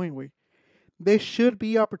 That's my point, way. There should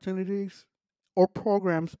be opportunities or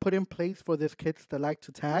programs put in place for these kids that like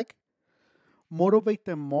to tag. Motivate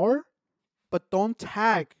them more, but don't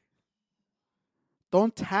tag.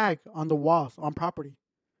 Don't tag on the walls, on property.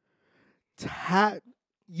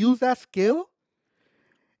 Use that skill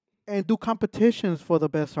and do competitions for the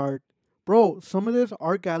best art. Bro, some of these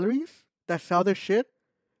art galleries that sell their shit,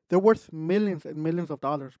 they're worth millions and millions of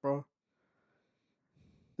dollars, bro.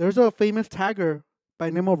 There's a famous tagger by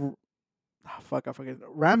the name of, I forget,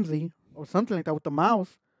 Ramsey or something like that with the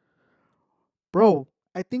mouse. Bro,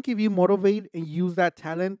 I think if you motivate and use that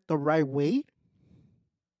talent the right way,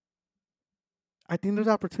 I think there's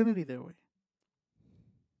opportunity there, way.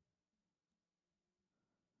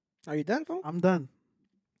 Are you done, fool? I'm done.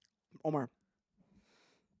 Omar,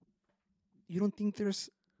 you don't think there's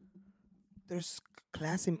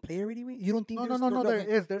class in play already? Way? You don't think No, there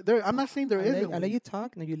is. I'm not saying there isn't. I let you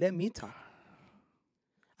talk, now you let me talk.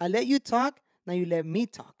 I let you talk, now you let me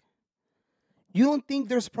talk. You don't think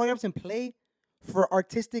there's programs in play for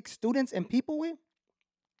artistic students and people, way?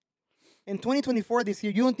 In 2024 this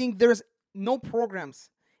year, you don't think there's no programs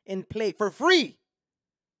in play for free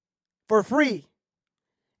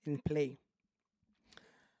in play?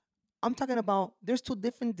 I'm talking about there's two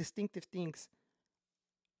different distinctive things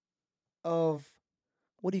of,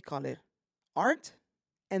 what do you call it? Art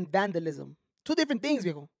and vandalism. Two different things,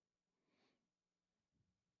 viejo.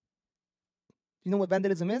 You know what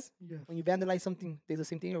vandalism is? Yes. When you vandalize something, there's the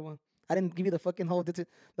same thing or one. I didn't give you the fucking whole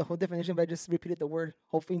definition, but I just repeated the word,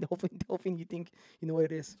 hoping you think you know what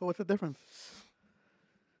it is. So what's the difference?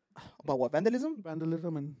 About what? Vandalism?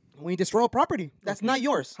 Vandalism and When you destroy a property, that's not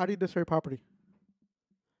yours. how do you destroy property?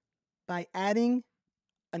 By adding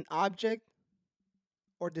an object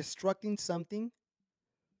or destructing something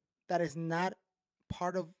that is not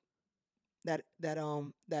part of that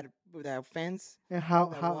fence, And that how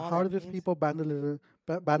wall, are that these fence. people vandalizing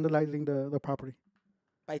the property?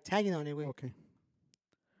 By tagging on it. Wait, Okay.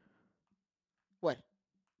 what?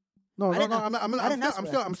 No, I didn't- I didn't ask for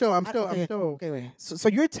that. I'm still. Okay, wait. So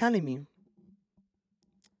you're telling me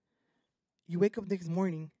you wake up next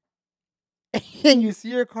morning and you see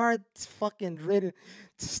your car, it's fucking written.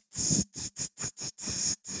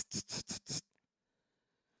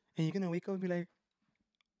 And you're gonna wake up and be like,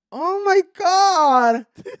 "Oh my god,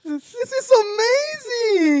 this is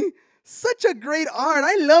amazing! Such a great art.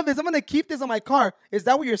 I love this. I'm gonna keep this on my car." Is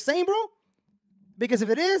that what you're saying, bro? Because if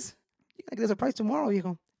it is, you're gonna get a surprise tomorrow. You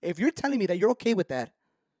go. If you're telling me that you're okay with that,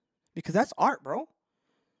 because that's art, bro.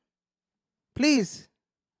 Please,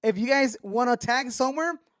 if you guys want to tag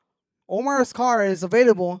somewhere, Omar's car is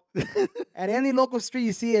available at any local street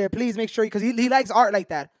you see it. Please make sure, because he likes art like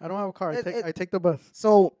that. I don't have a car. It- I take the bus.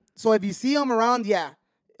 So if you see him around, yeah,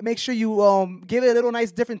 make sure you give it a little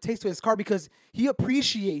nice different taste to his car, because he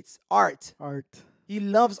appreciates art. Art. He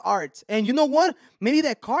loves art. And you know what? Maybe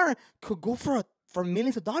that car could go for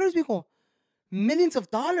millions of dollars, vehicle. Millions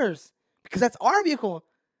of dollars. Because that's our vehicle.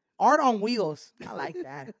 Art on wheels. I like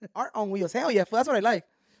that. Art on wheels. Hell yeah. That's what I like.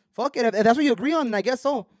 Fuck it. If that's what you agree on, then I guess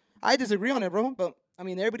so. I disagree on it, bro. But, I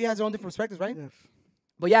mean, everybody has their own different perspectives, right? Yes.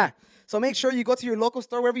 But, yeah. So, make sure you go to your local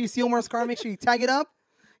store. Wherever you see Omar's car, make sure you tag it up.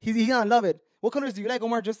 He's going to love it. What colors do you like,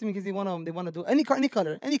 Omar? Just in case they want to do any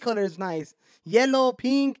color. Any color is nice. Yellow,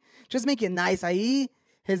 pink. Just make it nice. Ahí.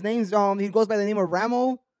 His name's, he goes by the name of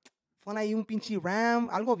Ramo. Pon ahí un pinche Ram.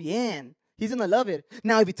 Algo bien. He's going to love it.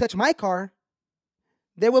 Now, if you touch my car,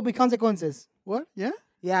 there will be consequences. What? Yeah.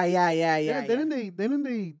 Yeah. Didn't they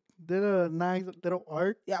did a nice little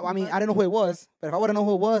art? Yeah, well, I mean, I don't know who it was, but if I would have known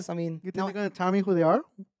who it was, I mean, You think they're gonna tell me who they are?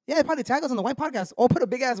 yeah, they probably tag us on the White Podcast or put a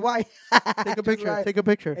big ass Y. Take a picture. Right. Take a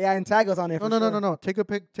picture. Yeah, and tag us on it. No. Take a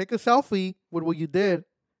Take a selfie with what you did.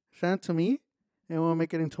 Send it to me, and we'll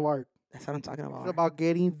make it into art. That's what I'm talking about. It's about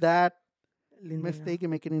getting that Linda. mistake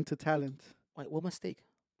and making it into talent. Wait, what mistake?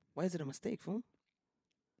 Why is it a mistake, fool?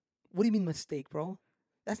 What do you mean mistake, bro?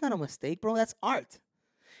 That's not a mistake, bro. That's art.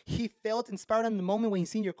 He felt inspired in the moment when he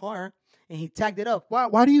seen your car, and he tagged it up.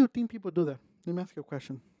 Why do you think people do that? Let me ask you a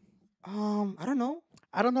question. I don't know.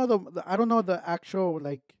 I don't know the actual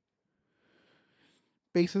like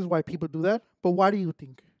basis why people do that, but why do you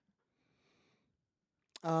think?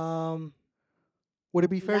 Would it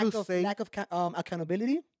be fair to say lack of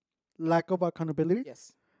accountability? lack of accountability?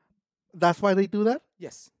 Yes. That's why they do that?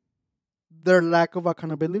 Yes. Their lack of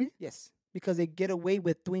accountability? Yes. Because they get away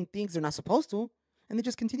with doing things they're not supposed to, and they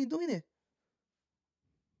just continue doing it.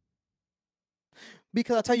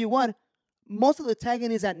 Because I'll tell you what, most of the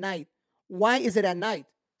tagging is at night. Why is it at night?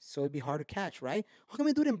 So it'd be hard to catch, right? How can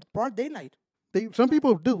we do it in broad daylight? Some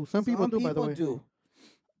people do. Some people do, by the way. do.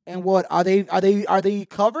 And what are they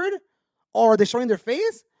covered, or are they showing their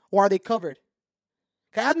face, or are they covered?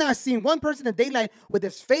 'Cause I've not seen one person in daylight with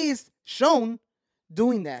his face shown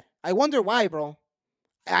doing that. I wonder why, bro.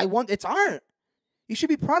 It's art. You should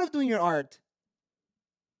be proud of doing your art.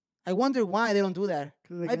 I wonder why they don't do that.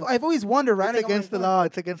 I've always wondered, right? It's against the law.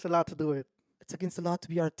 It's against the law to do it. It's against the law to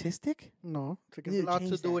be artistic? No, it's against need the to law to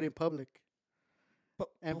change do that. it in public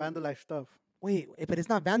and vandalize stuff. Wait, but it's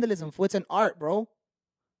not vandalism. Fool. It's an art, bro.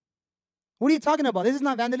 What are you talking about? This is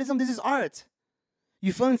not vandalism. This is art.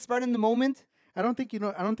 You feel inspired in the moment? I don't think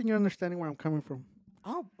you're understanding where I'm coming from.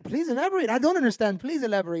 Oh, please elaborate. I don't understand. Please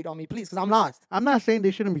elaborate on me, please, because I'm lost. I'm not saying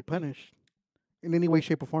they shouldn't be punished in any way,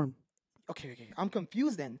 shape, or form. Okay. I'm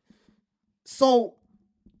confused then. So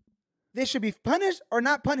they should be punished or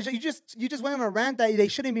not punished? You just went on a rant that they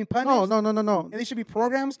shouldn't be punished. No. And they should be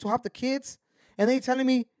programs to help the kids. And they telling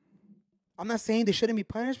me, I'm not saying they shouldn't be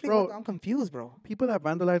punished. Bro. I'm confused, bro. People that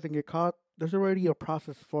vandalize and get caught, there's already a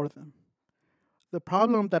process for them. The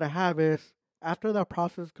problem that I have is after that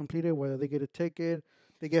process is completed, whether they get a ticket,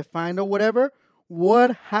 they get fined or whatever,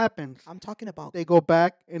 what happens? I'm talking about. They go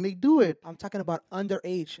back and they do it. I'm talking about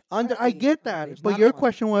underage. I get that, Underage, but not your on.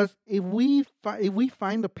 question was if we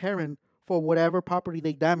find the parent for whatever property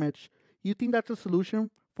they damage, you think that's a solution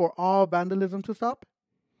for all vandalism to stop?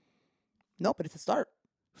 No, but it's a start.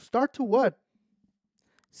 Start to what?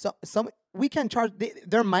 So we can't charge.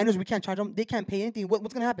 They're minors. We can't charge them. They can't pay anything.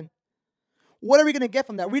 What's gonna happen? What are we gonna get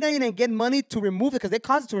from that? We're not even gonna get money to remove it because it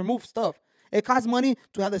costs to remove stuff. It costs money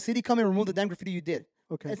to have the city come and remove the damn graffiti you did.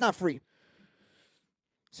 Okay. It's not free.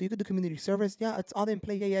 So you could do community service. Yeah, it's all in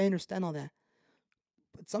play. Yeah, I understand all that.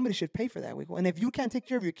 But somebody should pay for that. And if you can't take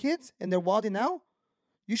care of your kids and they're wilding out,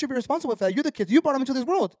 you should be responsible for that. You're the kids. You brought them into this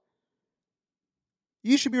world.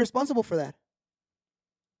 You should be responsible for that.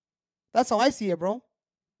 That's how I see it, bro.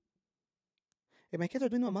 If my kids are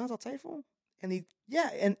doing mama's outside, phone, and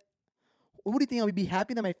and what do you think I would be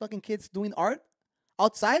happy that my fucking kids doing art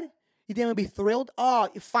outside? You think I would be thrilled? Oh,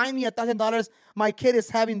 you find me $1,000. My kid is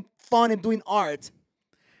having fun and doing art.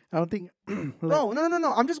 I don't think. Bro,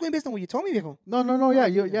 no. I'm just going based on what you told me, viejo. No.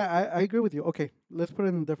 Yeah, I agree with you. Okay, let's put it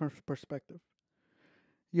in a different perspective.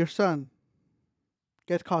 Your son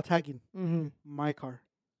gets caught tagging Mm-hmm. my car.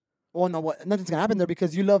 Oh no, what? Nothing's gonna happen there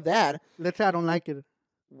because you love that. Let's say I don't like it.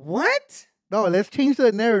 What? No, let's change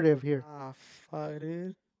the narrative here. Ah, fuck,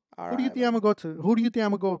 dude. Who do you think I'm gonna go to? Who do you think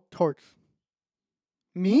I'm gonna go towards?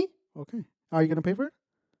 Me? Okay. Are you gonna pay for it?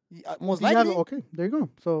 Most Do you have- likely. okay, there you go.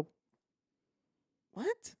 So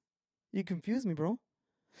What? You confused me, bro.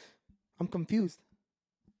 I'm confused.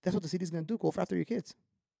 That's what the city's gonna do. Go after your kids.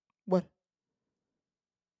 What?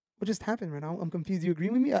 What just happened right now? I'm confused. You agree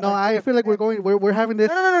with me? no, I feel like we're having this.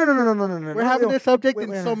 No. We're having this subject Wait, in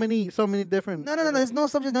wait, so no. many different. No. There's no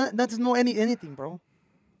subject. There's no anything, bro.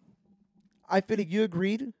 I feel like you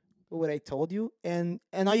agreed with what I told you, and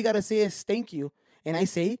all you gotta say is thank you, and I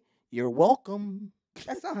say you're welcome.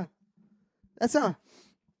 That's all. That's all.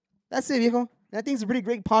 That's it, viejo. And I think it's a pretty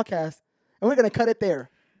great podcast, and we're gonna cut it there.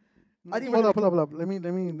 I think Hold up. Let me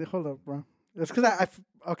hold up, bro. It's because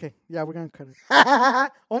okay, yeah, we're gonna cut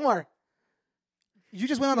it. Omar, you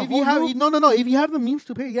just went on a If whole you have loop. no. If you have the means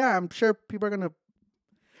to pay, yeah, I'm sure people are gonna.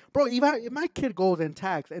 Bro, if my kid goes and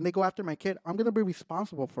tags and they go after my kid, I'm gonna be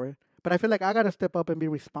responsible for it. But I feel like I gotta step up and be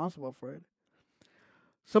responsible for it.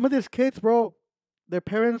 Some of these kids, bro, their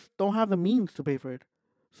parents don't have the means to pay for it,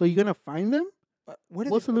 so you're gonna find them.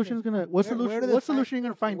 What solution you gonna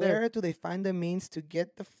find Where there? do they find the means to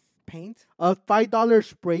get the paint? A $5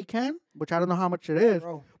 spray can, which I don't know how much it is,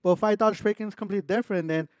 Bro, but a $5 spray can is completely different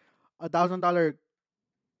than $1,000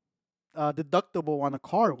 deductible on a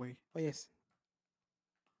car. Way. oh yes.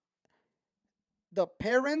 The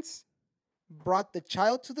parents brought the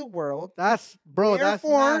child to the world. That's bro.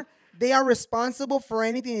 Therefore, That's not, they are responsible for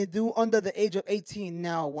anything they do under the age of 18.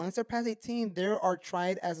 Now, once they're past 18, they are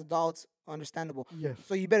tried as adults. Understandable. yes.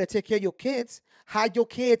 So you better take care of your kids. Hide your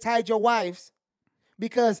kids, hide your wives.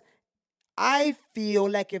 Because I feel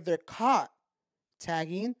like if they're caught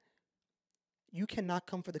tagging, you cannot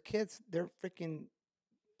come for the kids. They're freaking,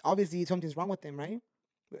 obviously something's wrong with them, right?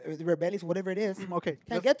 The rebellious, whatever it is. Okay.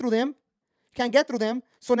 Can't get through them. Can't get through them.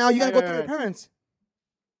 So now you got to go through your parents.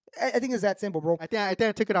 I think it's that simple, bro. I think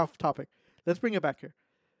I took it off topic. Let's bring it back here.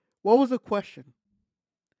 What was the question?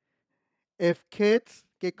 If kids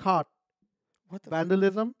get caught What the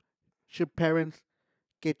vandalism, should parents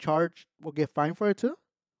get charged or get fined for it too?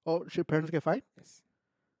 Or should parents get fined? Yes.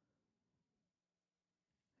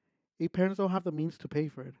 If parents don't have the means to pay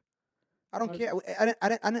for it. I don't care.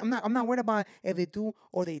 I'm not worried about if they do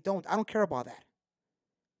or they don't. I don't care about that.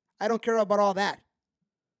 I don't care about all that.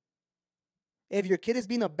 If your kid is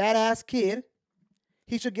being a badass kid,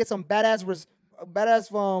 he should get some badass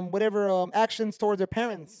actions towards their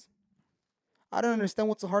parents. I don't understand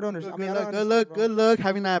what's so hard to understand. Good luck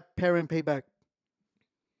having that parent payback.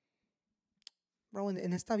 Bro,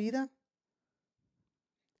 in esta vida,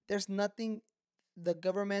 there's nothing the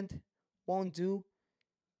government won't do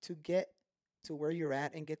to get to where you're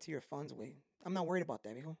at and get to your funds way. I'm not worried about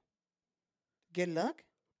that, viejo. Get luck.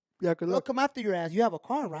 Yeah, good They'll luck. come after your ass. You have a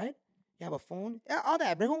car, right? You have a phone. Yeah, all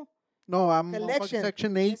that, viejo. No, I'm on fucking Collection.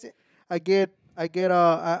 Section 8. That's it. I get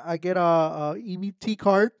a EBT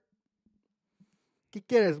card. ¿Qué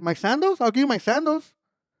quieres? My sandals? I'll give you my sandals.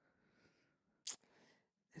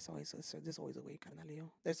 There's always a way, carnalillo.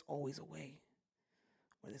 There's always a way.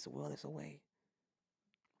 Where there's a will, there's a way.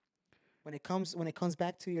 When it comes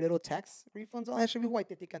back to your little tax refunds, all that should be white.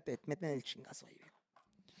 Te meten el chingazo ahí.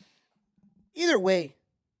 Either way,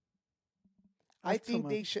 I That's too think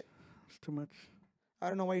they much. should. It's too much. I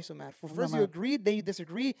don't know why you're so mad. I'm First not you mad. agreed, then you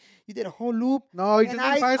disagreed. You did a whole loop. No, you And just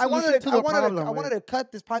didn't find a solution to the problem. I wanted güey. to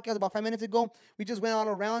cut this podcast about 5 minutes ago. We just went all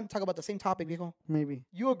around, talk about the same topic, viejo. Maybe.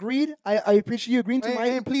 You agreed. I appreciate you agreeing to my.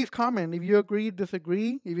 And please comment if you agree,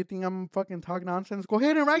 disagree. If you think I'm fucking talking nonsense, go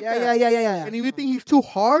ahead and write Yeah. that. And if you think he's too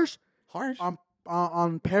harsh Harsh.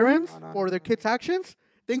 on parents No. for their kids' actions,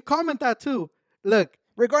 then comment that too. Look,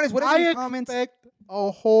 Regardless, whatever I your comments. expect a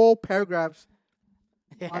whole paragraphs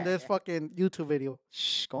Yeah, on this fucking YouTube video.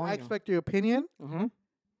 Shh, go on. I expect your opinion. Mm-hmm.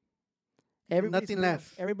 Nothing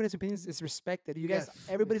less. Everybody's opinions is respected. You guys, Yes.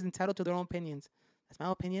 everybody's entitled to their own opinions. That's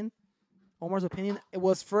my opinion. Omar's opinion. It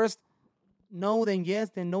was first no, then yes,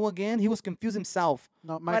 then no again. He was confused himself.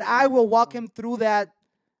 No, But I will walk him through that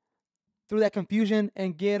confusion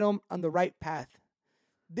and get him on the right path.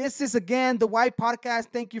 This is again the White Podcast.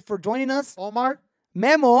 Thank you for joining us. Omar.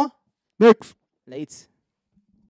 Memo. Next. Late.